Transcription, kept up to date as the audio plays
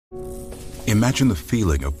Imagine the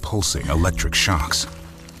feeling of pulsing electric shocks.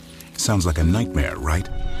 Sounds like a nightmare, right?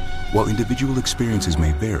 While individual experiences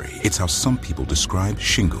may vary, it's how some people describe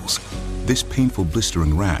shingles. This painful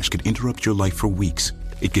blistering rash could interrupt your life for weeks.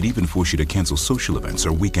 It could even force you to cancel social events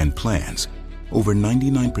or weekend plans. Over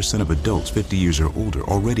 99% of adults 50 years or older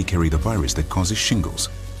already carry the virus that causes shingles.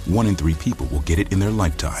 1 in 3 people will get it in their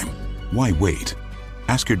lifetime. Why wait?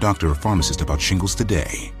 Ask your doctor or pharmacist about shingles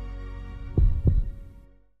today.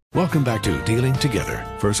 Welcome back to Dealing Together.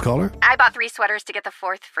 First caller? I bought 3 sweaters to get the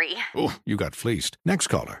 4th free. Oh, you got fleeced. Next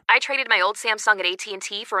caller? I traded my old Samsung at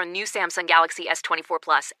AT&T for a new Samsung Galaxy S24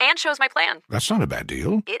 Plus and chose my plan. That's not a bad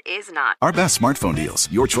deal. It is not. Our best smartphone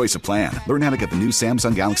deals. Your choice of plan. Learn how to get the new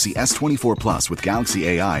Samsung Galaxy S24 Plus with Galaxy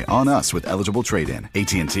AI on us with eligible trade-in.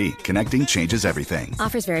 AT&T. Connecting changes everything.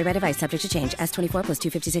 Offers vary by device. Subject to change. S24 plus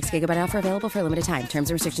 256GB offer available for a limited time. Terms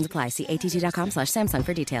and restrictions apply. See att.com/Samsung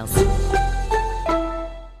for details.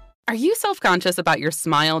 Are you self-conscious about your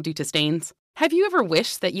smile due to stains? Have you ever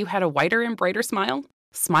wished that you had a whiter and brighter smile?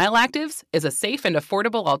 Smile Actives is a safe and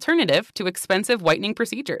affordable alternative to expensive whitening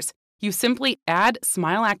procedures. You simply add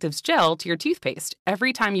Smile Actives gel to your toothpaste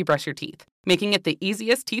every time you brush your teeth, making it the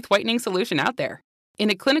easiest teeth whitening solution out there. In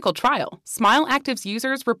a clinical trial, Smile Actives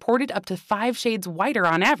users reported up to 5 shades whiter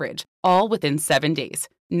on average, all within 7 days.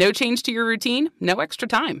 No change to your routine, no extra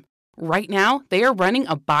time. Right now, they are running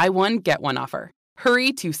a buy one, get one offer.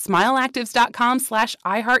 Hurry to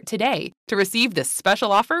smileactives.com/iHeart today to receive this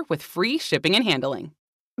special offer with free shipping and handling.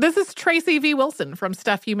 This is Tracy V. Wilson from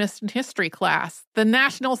Stuff You Missed in History class. The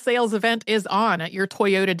national sales event is on at your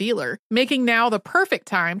Toyota dealer, making now the perfect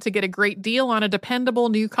time to get a great deal on a dependable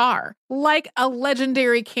new car. Like a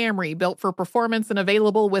legendary Camry built for performance and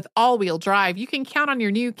available with all-wheel drive, you can count on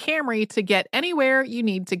your new Camry to get anywhere you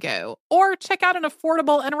need to go. Or check out an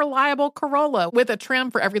affordable and reliable Corolla with a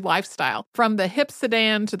trim for every lifestyle. From the hip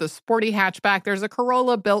sedan to the sporty hatchback, there's a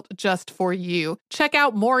Corolla built just for you. Check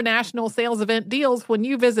out more national sales event deals when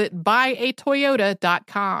you visit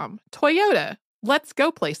buyatoyota.com. Toyota, let's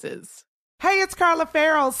go places. Hey, it's Carla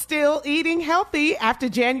Farrell, still eating healthy after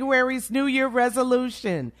January's New Year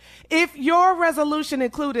resolution. If your resolution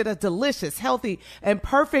included a delicious, healthy, and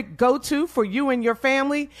perfect go-to for you and your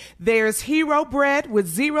family, there's Hero Bread with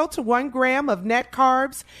 0 to 1 gram of net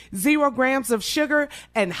carbs, 0 grams of sugar,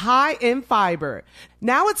 and high in fiber.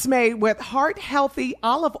 Now it's made with heart-healthy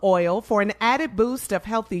olive oil for an added boost of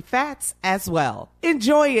healthy fats as well.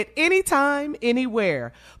 Enjoy it anytime,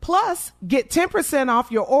 anywhere. Plus, get 10% off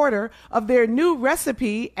your order of their new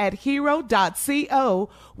recipe at hero.co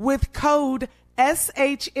with code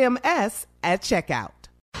SHMS at checkout.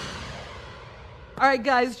 All right,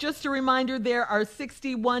 guys, just a reminder, there are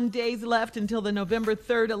 61 days left until the November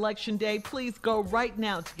 3rd election day. Please go right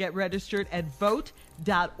now to get registered at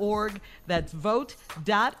vote.org. That's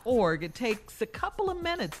vote.org. It takes a couple of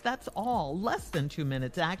minutes, that's all, less than 2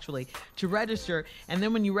 minutes actually, to register. And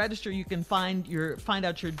then when you register, you can find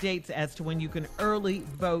out your dates as to when you can early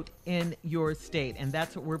vote in your state. And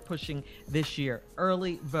that's what we're pushing this year,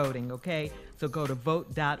 early voting, okay? So go to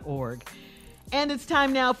vote.org. And it's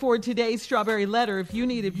time now for today's Strawberry Letter. If you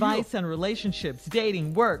need advice on relationships,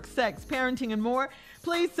 dating, work, sex, parenting, and more,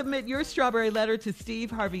 please submit your Strawberry Letter to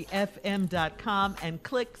steveharveyfm.com and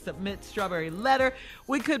click Submit Strawberry Letter.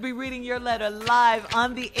 We could be reading your letter live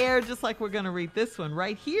on the air, just like we're going to read this one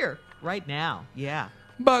right here, right now. Yeah.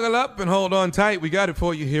 Buckle up and hold on tight. We got it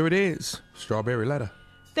for you. Here it is. Strawberry Letter.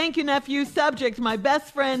 Thank you, nephew. Subject, my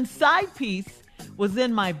best friend's side piece was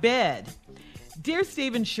in my bed. Dear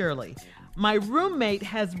Steve and Shirley, my roommate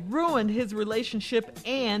has ruined his relationship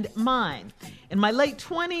and mine. In my late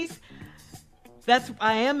 20s,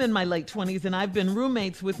 I am in my late 20s, and I've been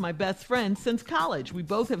roommates with my best friend since college. We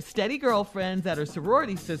both have steady girlfriends that are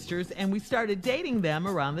sorority sisters, and we started dating them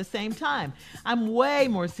around the same time. I'm way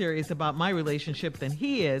more serious about my relationship than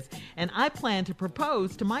he is, and I plan to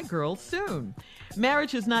propose to my girl soon.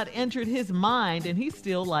 Marriage has not entered his mind, and he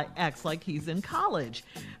still acts like he's in college,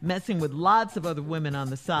 messing with lots of other women on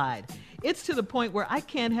the side. It's to the point where I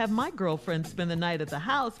can't have my girlfriend spend the night at the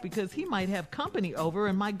house because he might have company over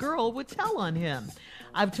and my girl would tell on him.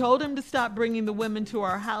 I've told him to stop bringing the women to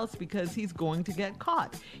our house because he's going to get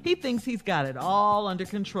caught. He thinks he's got it all under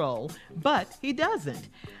control, but he doesn't.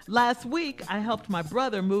 Last week, I helped my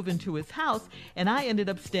brother move into his house, and I ended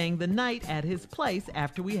up staying the night at his place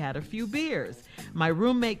after we had a few beers. My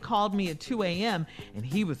roommate called me at 2 a.m., and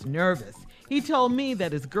he was nervous. He told me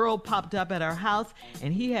that his girl popped up at our house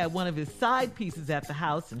and he had one of his side pieces at the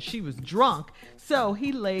house and she was drunk, so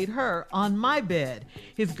he laid her on my bed.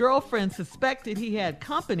 His girlfriend suspected he had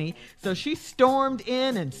company, so she stormed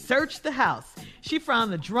in and searched the house. She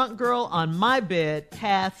found the drunk girl on my bed,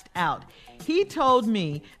 passed out. He told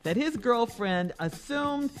me that his girlfriend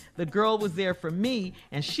assumed the girl was there for me,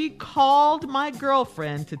 and she called my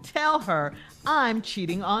girlfriend to tell her I'm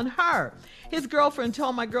cheating on her. His girlfriend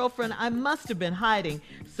told my girlfriend I must have been hiding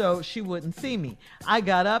so she wouldn't see me. I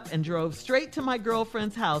got up and drove straight to my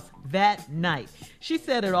girlfriend's house that night. She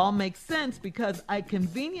said it all makes sense because I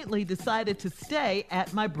conveniently decided to stay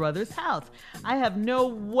at my brother's house. I have no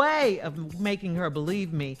way of making her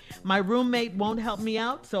believe me. My roommate won't help me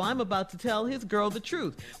out, so I'm about to tell his girl the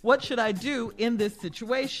truth. What should I do in this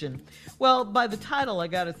situation? Well, by the title, I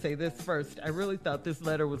got to say this first. I really thought this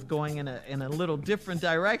letter was going in a little different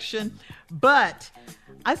direction, but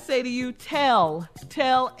I say to you, tell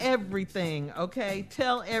everything, okay?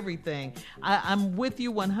 Tell everything. I'm with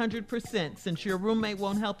you 100%. Since your roommate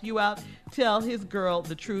won't help you out, tell his girl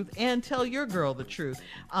the truth and tell your girl the truth.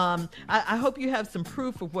 I hope you have some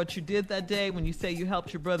proof of what you did that day when you say you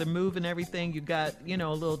helped your brother move and everything. You got, a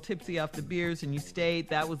little tipsy off the beers and you stayed.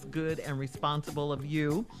 That was good and responsible of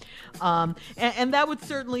you. And that would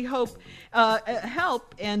certainly help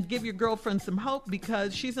and give your girlfriend some hope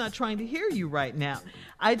because she's not trying to hear you right now.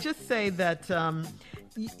 I just say that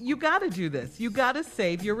you got to do this. You got to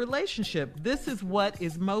save your relationship. This is what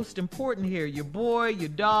is most important here. Your boy, your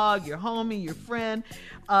dog, your homie, your friend.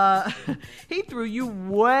 He threw you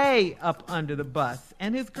way up under the bus,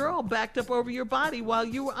 and his girl backed up over your body while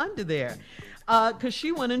you were under there. Because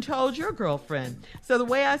she went and told your girlfriend. So the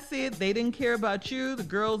way I see it, they didn't care about you. The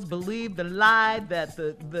girls believed the lie that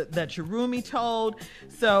that your roomie told.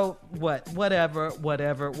 So whatever.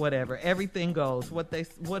 Everything goes. What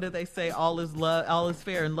do they say? All is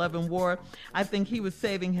fair in love and war. I think he was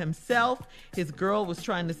saving himself. His girl was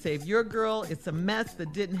trying to save your girl. It's a mess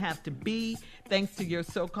that didn't have to be, thanks to your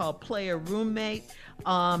so-called player roommate.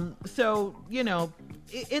 So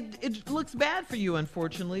it looks bad for you,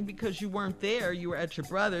 unfortunately, because you weren't there. You were at your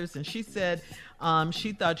brother's, and she said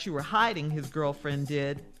she thought you were hiding, his girlfriend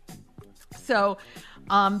did. So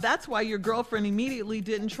that's why your girlfriend immediately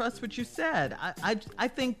didn't trust what you said. I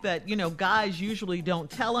think that, guys usually don't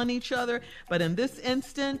tell on each other, but in this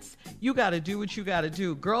instance, you got to do what you got to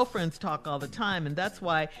do. Girlfriends talk all the time, and that's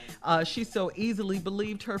why she so easily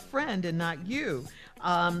believed her friend and not you.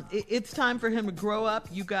 It's time for him to grow up.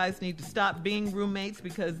 You guys need to stop being roommates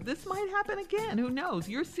because this might happen again. Who knows?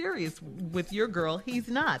 You're serious with your girl. He's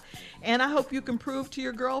not. And I hope you can prove to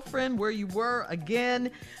your girlfriend where you were again.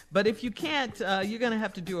 But if you can't, you're going to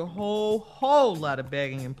have to do a whole lot of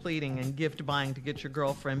begging and pleading and gift buying to get your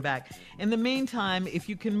girlfriend back. In the meantime, if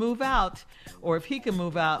you can move out, or if he can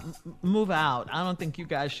move out, move out. I don't think you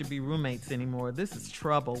guys should be roommates anymore. This is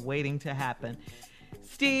trouble waiting to happen.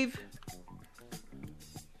 Steve?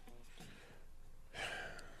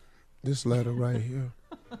 This letter right here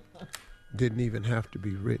didn't even have to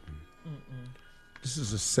be written. Mm-mm. This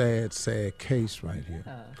is a sad, sad case right here.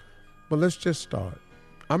 But let's just start.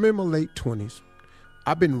 I'm in my late 20s.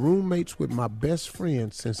 I've been roommates with my best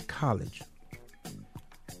friend since college.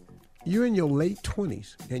 You're in your late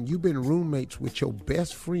 20s and you've been roommates with your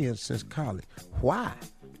best friend since college. Why?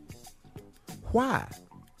 Why?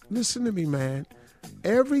 Listen to me, man.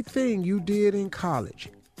 Everything you did in college,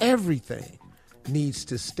 everything, needs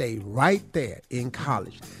to stay right there in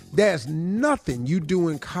college. There's nothing you do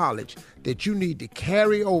in college that you need to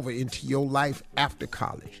carry over into your life after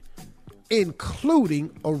college,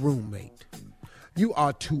 including a roommate. You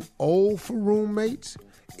are too old for roommates.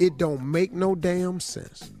 It don't make no damn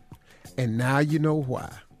sense. And now you know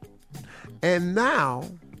why. And now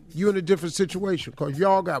you're in a different situation because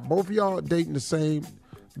both of y'all dating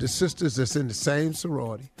the sisters that's in the same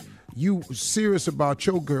sorority. You serious about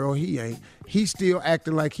your girl, he ain't. He's still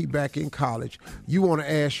acting like he back in college. You want to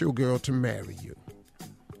ask your girl to marry you.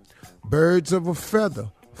 Birds of a feather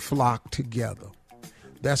flock together.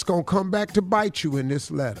 That's going to come back to bite you in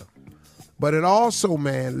this letter. But it also,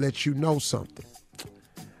 man, lets you know something.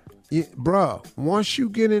 Bruh, once you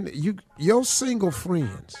get in, your single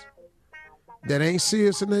friends that ain't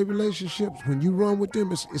serious in their relationships, when you run with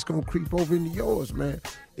them, it's going to creep over into yours, man.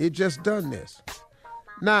 It just done this.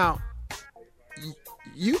 Now,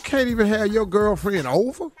 you can't even have your girlfriend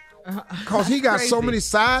over because he got so many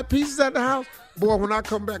side pieces at the house. Boy, when I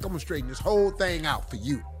come back, I'm going to straighten this whole thing out for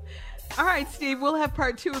you. All right, Steve, we'll have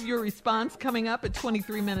part 2 of your response coming up at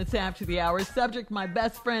 23 minutes after the hour. Subject, my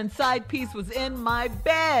best friend's side piece was in my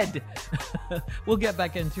bed. We'll get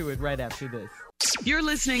back into it right after this. You're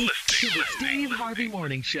listening to the Steve Harvey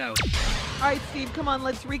Morning Show. All right, Steve, come on.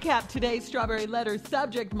 Let's recap today's Strawberry Letter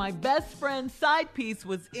subject. My best friend's side piece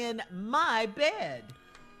was in my bed.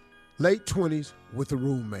 Late 20s with a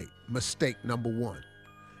roommate. Mistake number one.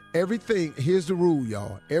 Everything, here's the rule,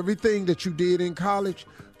 y'all. Everything that you did in college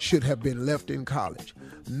should have been left in college.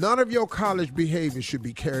 None of your college behavior should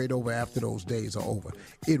be carried over after those days are over.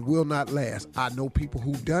 It will not last. I know people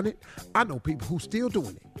who've done it. I know people who still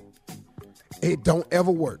doing it. It don't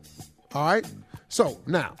ever work. All right? So,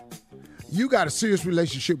 now, you got a serious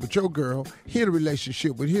relationship with your girl. He in a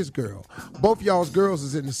relationship with his girl. Both y'all's girls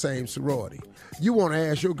is in the same sorority. You want to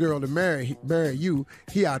ask your girl to marry you.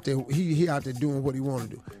 He out there doing what he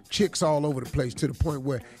want to do. Chicks all over the place to the point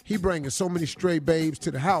where he bringing so many stray babes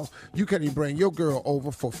to the house, you can't even bring your girl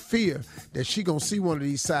over for fear that she gonna see one of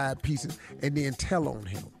these side pieces and then tell on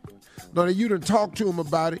him. Now that you done talked to him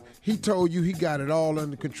about it, he told you he got it all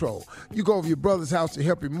under control. You go over your brother's house to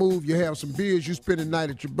help him move, you have some beers, you spend the night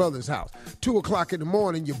at your brother's house. 2 o'clock in the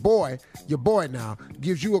morning, your boy now,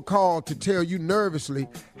 gives you a call to tell you nervously,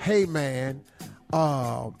 hey man,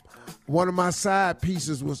 one of my side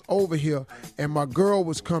pieces was over here and my girl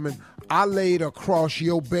was coming. I laid across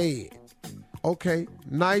your bed. Okay,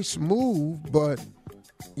 nice move, but,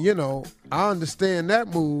 you know, I understand that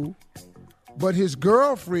move. But his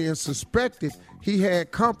girlfriend suspected he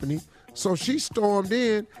had company, so she stormed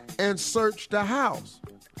in and searched the house.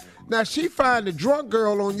 Now, she find the drunk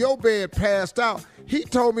girl on your bed passed out. He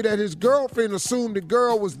told me that his girlfriend assumed the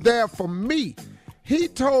girl was there for me. He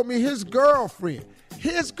told me his girlfriend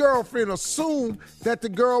assumed that the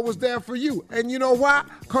girl was there for you. And you know why?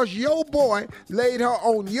 Because your boy laid her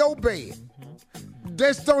on your bed.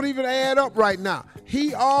 This don't even add up right now.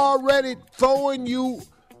 He already throwing you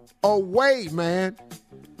away, man.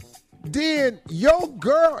 Then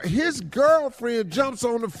his girlfriend jumps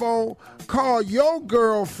on the phone, call your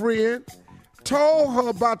girlfriend, told her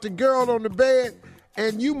about the girl on the bed,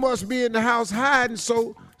 and you must be in the house hiding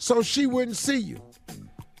so she wouldn't see you.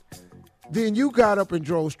 Then you got up and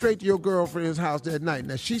drove straight to your girlfriend's house that night.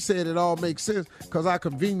 Now, she said it all makes sense because I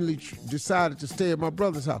conveniently decided to stay at my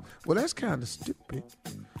brother's house. Well, that's kind of stupid.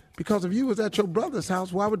 Because if you was at your brother's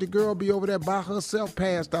house, why would the girl be over there by herself,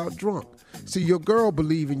 passed out drunk? See, your girl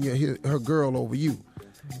believe in her girl over you.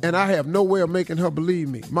 And I have no way of making her believe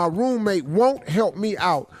me. My roommate won't help me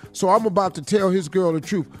out, so I'm about to tell his girl the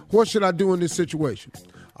truth. What should I do in this situation?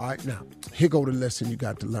 All right, now, here go the lesson you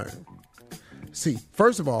got to learn. See,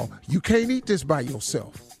 first of all, you can't eat this by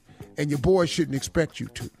yourself. And your boy shouldn't expect you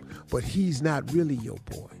to. But he's not really your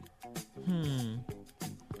boy.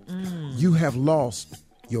 You have lost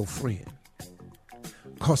your friend.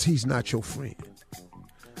 Because he's not your friend.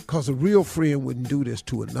 Because a real friend wouldn't do this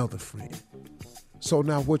to another friend. So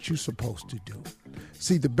now what you supposed to do?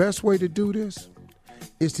 See, the best way to do this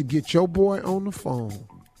is to get your boy on the phone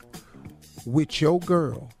with your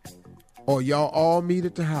girl, or y'all all meet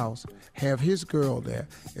at the house, have his girl there,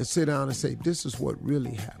 and sit down and say, this is what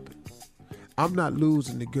really happened. I'm not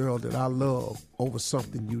losing the girl that I love over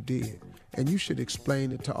something you did. And you should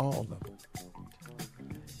explain it to all of them.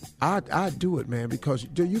 I'd do it, man, because you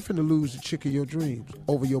finna lose the chick of your dreams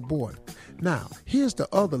over your boy. Now, here's the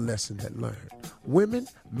other lesson that learned. Women,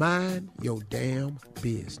 mind your damn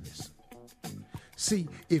business. See,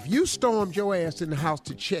 if you stormed your ass in the house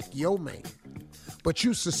to check your man, but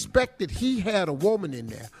you suspected he had a woman in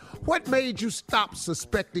there, what made you stop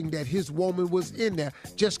suspecting that his woman was in there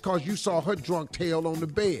just because you saw her drunk tail on the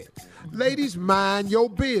bed? Ladies, mind your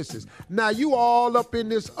business. Now, you all up in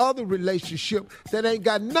this other relationship that ain't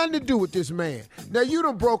got nothing to do with this man. Now, you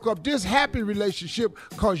done broke up this happy relationship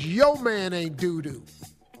because your man ain't doo-doo.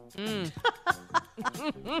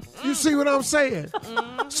 You see what I'm saying?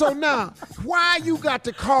 So now, why you got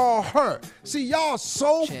to call her? See, y'all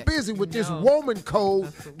so busy with this woman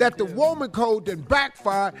code that the woman code done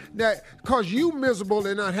backfired because you miserable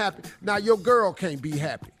and unhappy. Now your girl can't be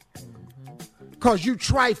happy because you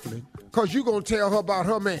trifling, because you going to tell her about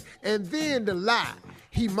her man. And then the lie,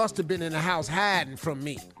 he must have been in the house hiding from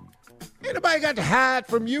me. Ain't nobody got to hide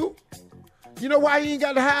from you. You know why he ain't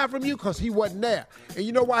got to hide from you? Because he wasn't there. And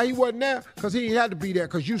you know why he wasn't there? Because he ain't had to be there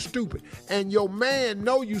because you stupid. And your man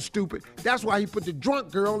know you stupid. That's why he put the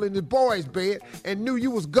drunk girl in his boy's bed and knew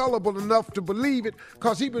you was gullible enough to believe it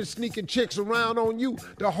because he been sneaking chicks around on you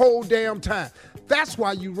the whole damn time. That's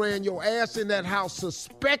why you ran your ass in that house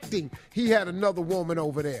suspecting he had another woman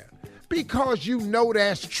over there. Because you know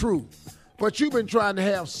that's true. But you've been trying to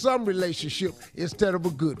have some relationship instead of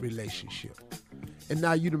a good relationship. And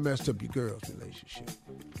now you done messed up your girl's relationship.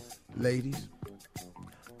 Ladies,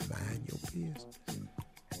 mind your business.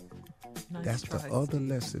 That's the other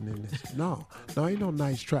lesson in this. No, ain't no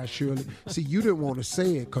nice try, Shirley. See, you didn't want to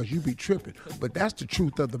say it because you be tripping, but that's the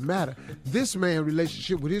truth of the matter. This man's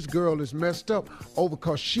relationship with his girl is messed up over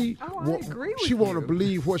because she want to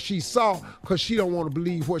believe what she saw because she don't want to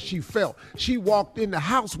believe what she felt. She walked in the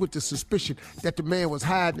house with the suspicion that the man was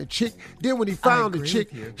hiding a chick. Then when he found the chick,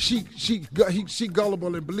 she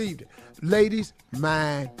gullible and believed it. Ladies,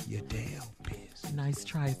 mind your damn business. Nice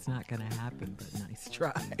try. It's not going to happen, but nice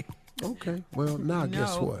try. Okay. Well, now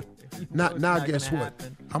guess what? Now guess what?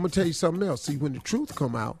 I'm going to tell you something else. See, when the truth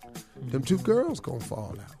come out, them two girls going to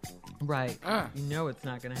fall out. Right. You know it's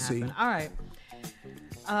not going to happen. See? All right.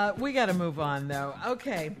 We got to move on, though.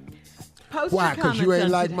 Okay. Why? Because you ain't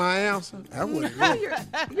like my answer? That wasn't good.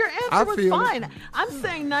 Your answer was fine. I'm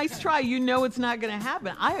saying nice try. You know it's not going to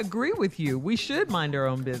happen. I agree with you. We should mind our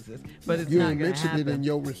own business, but it's not going to happen. You mentioned it in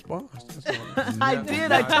your response. I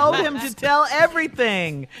did. I told him to tell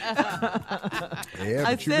everything.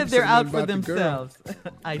 I said they're out for themselves.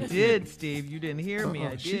 I did, Steve. You didn't hear me.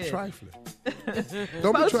 I did. She's trifling.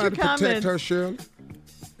 Don't be trying to protect her, Shirley.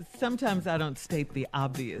 Sometimes I don't state the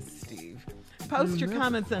obvious, Steve. Post your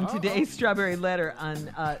comments on today's Strawberry Letter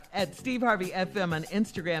at Steve Harvey FM on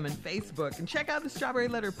Instagram and Facebook. And check out the Strawberry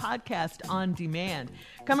Letter podcast on demand.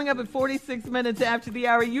 Coming up at 46 minutes after the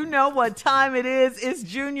hour, you know what time it is. It's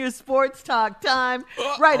Junior Sports Talk time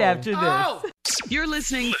right after this. You're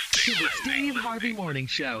listening to the Steve Harvey Morning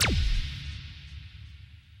Show.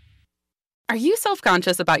 Are you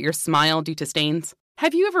self-conscious about your smile due to stains?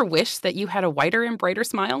 Have you ever wished that you had a whiter and brighter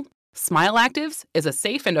smile? Smile Actives is a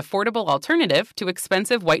safe and affordable alternative to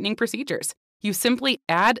expensive whitening procedures. You simply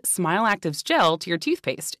add Smile Actives gel to your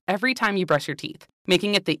toothpaste every time you brush your teeth,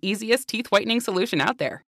 making it the easiest teeth whitening solution out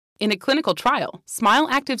there. In a clinical trial, Smile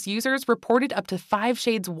Actives users reported up to 5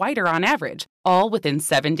 shades whiter on average, all within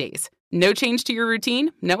 7 days. No change to your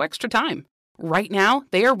routine, no extra time. Right now,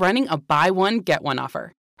 they are running a buy one, get one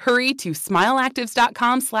offer. Hurry to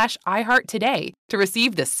smileactives.com/iHeart today to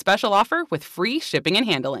receive this special offer with free shipping and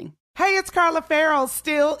handling. Hey, it's Carla Farrell,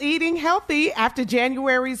 still eating healthy after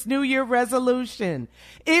January's New Year resolution.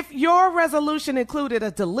 If your resolution included a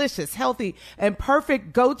delicious, healthy, and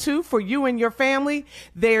perfect go-to for you and your family,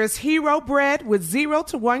 there's Hero Bread with 0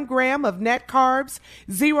 to 1 gram of net carbs,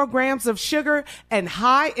 0 grams of sugar, and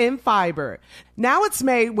high in fiber. Now it's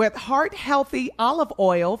made with heart-healthy olive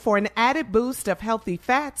oil for an added boost of healthy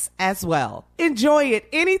fats as well. Enjoy it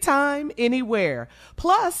anytime, anywhere.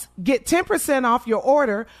 Plus, get 10% off your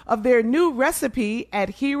order of their new recipe at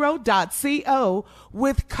hero.co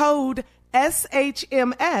with code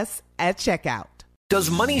SHMS at checkout. Does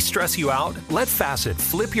money stress you out? Let Facet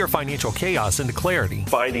flip your financial chaos into clarity.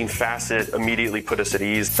 Finding Facet immediately put us at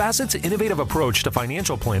ease. Facet's innovative approach to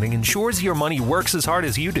financial planning ensures your money works as hard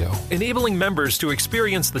as you do, enabling members to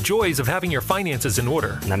experience the joys of having your finances in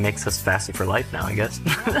order. And that makes us Facet for life now, I guess.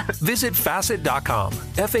 Visit Facet.com,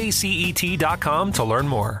 FACET.com to learn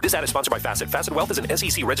more. This ad is sponsored by Facet. Facet Wealth is an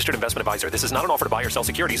SEC registered investment advisor. This is not an offer to buy or sell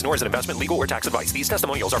securities, nor is it investment, legal, or tax advice. These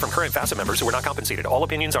testimonials are from current Facet members who are not compensated. All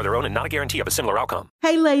opinions are their own and not a guarantee of a similar outcome.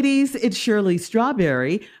 Hey ladies, it's Shirley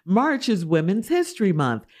Strawberry. March is Women's History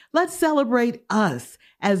Month. Let's celebrate us.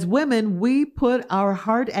 As women, we put our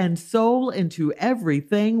heart and soul into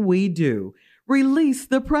everything we do. Release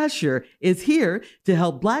the Pressure is here to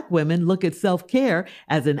help Black women look at self-care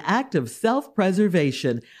as an act of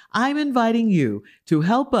self-preservation. I'm inviting you to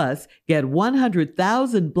help us get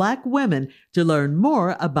 100,000 Black women to learn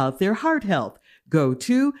more about their heart health. Go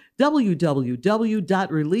to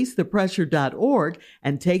www.releasethepressure.org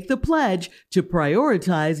and take the pledge to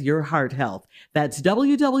prioritize your heart health. That's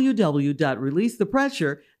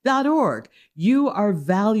www.releasethepressure.org. You are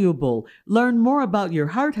valuable. Learn more about your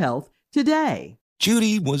heart health today.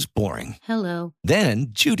 Judy was boring. Hello. Then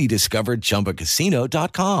Judy discovered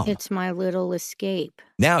ChumbaCasino.com. It's my little escape.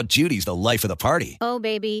 Now Judy's the life of the party. Oh,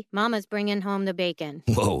 baby, mama's bringing home the bacon.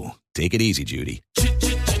 Whoa, take it easy, Judy.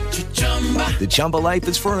 The Chumba life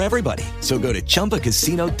is for everybody. So go to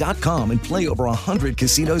ChumbaCasino.com and play over 100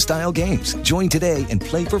 casino-style games. Join today and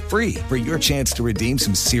play for free for your chance to redeem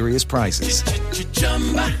some serious prizes.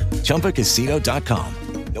 ChumbaCasino.com.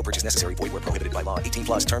 No purchase necessary. Void where prohibited by law.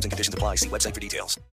 18+ terms and conditions apply. See website for details.